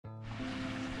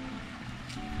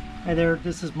Hi there,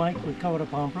 this is Mike with Covered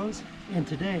Up Pond Pros, and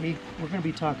today we're going to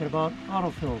be talking about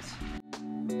autofills.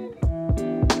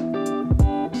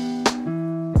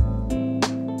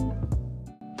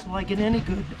 So like in any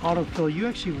good autofill, you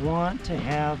actually want to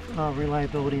have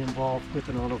reliability involved with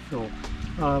an autofill.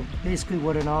 Basically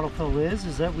what an autofill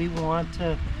is that we want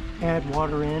to add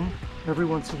water in every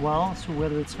once in a while, so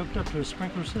whether it's hooked up to a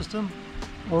sprinkler system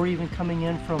or even coming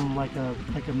in from like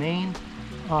a main,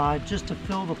 just to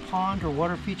fill the pond or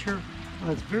water feature.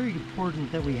 It's very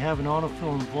important that we have an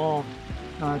autofill involved,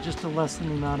 just to lessen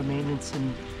the amount of maintenance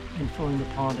in filling the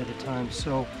pond at a time.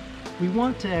 So we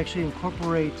want to actually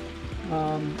incorporate,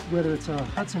 whether it's a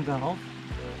Hudson valve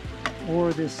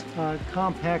or this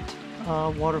compact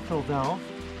water fill valve.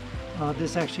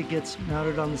 This actually gets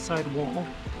mounted on the side wall,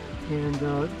 and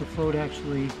the float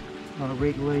actually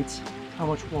regulates how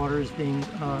much water is being,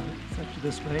 it's actually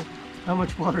this way, how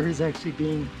much water is actually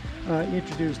being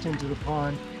introduced into the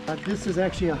pond. This is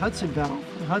actually a Hudson valve.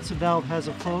 The Hudson valve has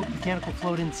a float, mechanical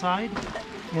float inside,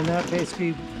 and that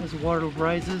basically, as the water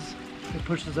rises, it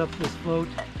pushes up this float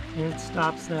and it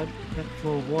stops that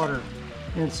flow of water.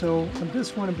 And so on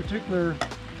this one in particular,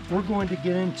 we're going to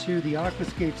get into the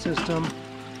aquascape system,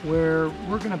 where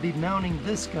we're going to be mounting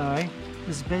this guy.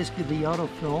 This is basically the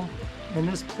autofill, and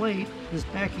this plate, this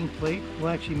backing plate, will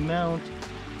actually mount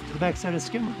to the backside of the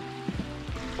skimmer.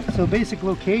 So basic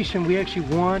location, we actually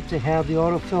want to have the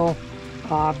autofill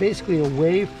basically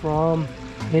away from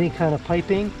any kind of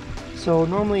piping. So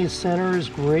normally the center is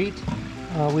great.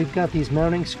 We've got these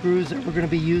mounting screws that we're going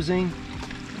to be using,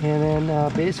 and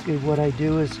then basically what I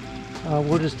do is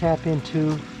we'll just tap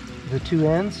into the two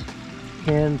ends,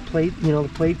 and plate, the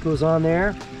plate goes on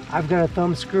there. I've got a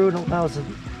thumb screw, and it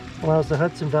allows the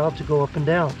Hudson valve to go up and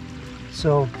down.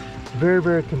 So very,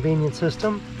 very convenient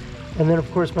system. And then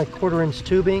of course my 1/4-inch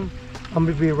tubing, I'm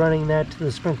going to be running that to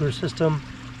the sprinkler system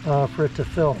for it to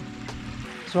fill.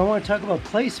 So I want to talk about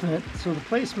placement. So the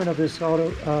placement of this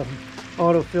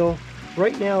autofill,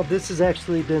 right now this has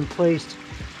actually been placed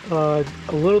a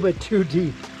little bit too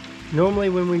deep. Normally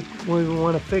when we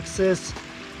want to fix this,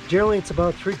 generally it's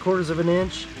about 3/4 of an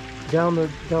inch down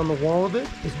the wall of it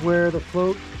is where the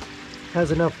float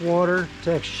has enough water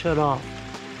to actually shut off.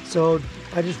 So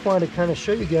I just wanted to kind of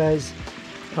show you guys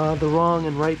the wrong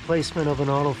and right placement of an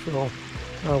autofill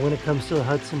when it comes to the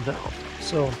Hudson valve.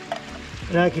 So,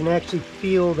 and I can actually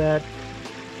feel that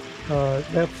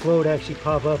that float actually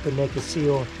pop up and make a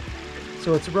seal.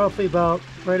 So it's roughly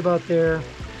right about there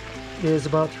is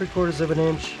about 3/4 of an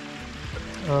inch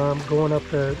going up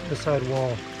the side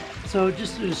wall. So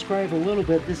just to describe a little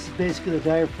bit, this is basically the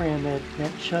diaphragm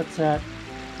that shuts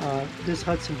this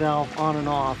Hudson valve on and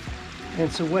off.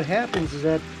 And so what happens is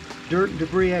that dirt and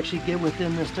debris actually get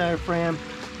within this diaphragm,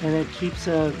 and it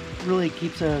really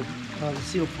keeps the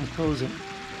seal from closing.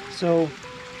 So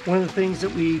one of the things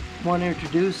that we want to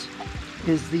introduce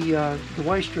is the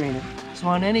waste strainer. So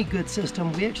on any good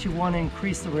system, we actually want to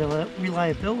increase the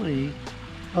reliability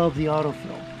of the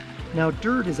autofill. Now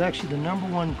dirt is actually the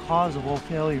 #1 cause of all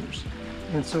failures,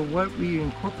 and so what we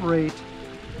incorporate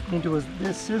into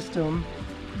this system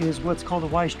is what's called a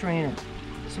waste strainer.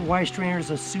 So waste strainer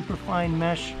is a super fine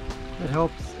mesh that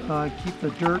helps keep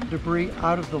the dirt and debris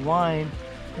out of the line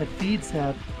that feeds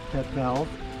that valve,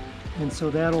 and so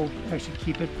that'll actually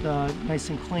keep it nice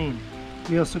and clean.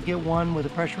 We also get one with a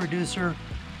pressure reducer.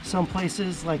 Some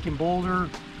places, like in Boulder,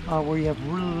 where you have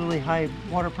really high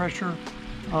water pressure,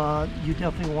 you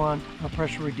definitely want a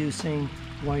pressure reducing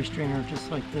waste strainer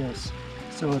just like this.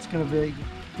 So it's going to be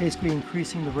basically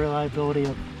increasing the reliability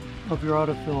of your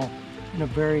autofill in a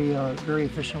very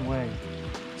efficient way.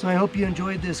 So I hope you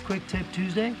enjoyed this Quick Tip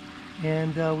Tuesday,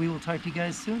 and we will talk to you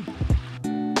guys soon.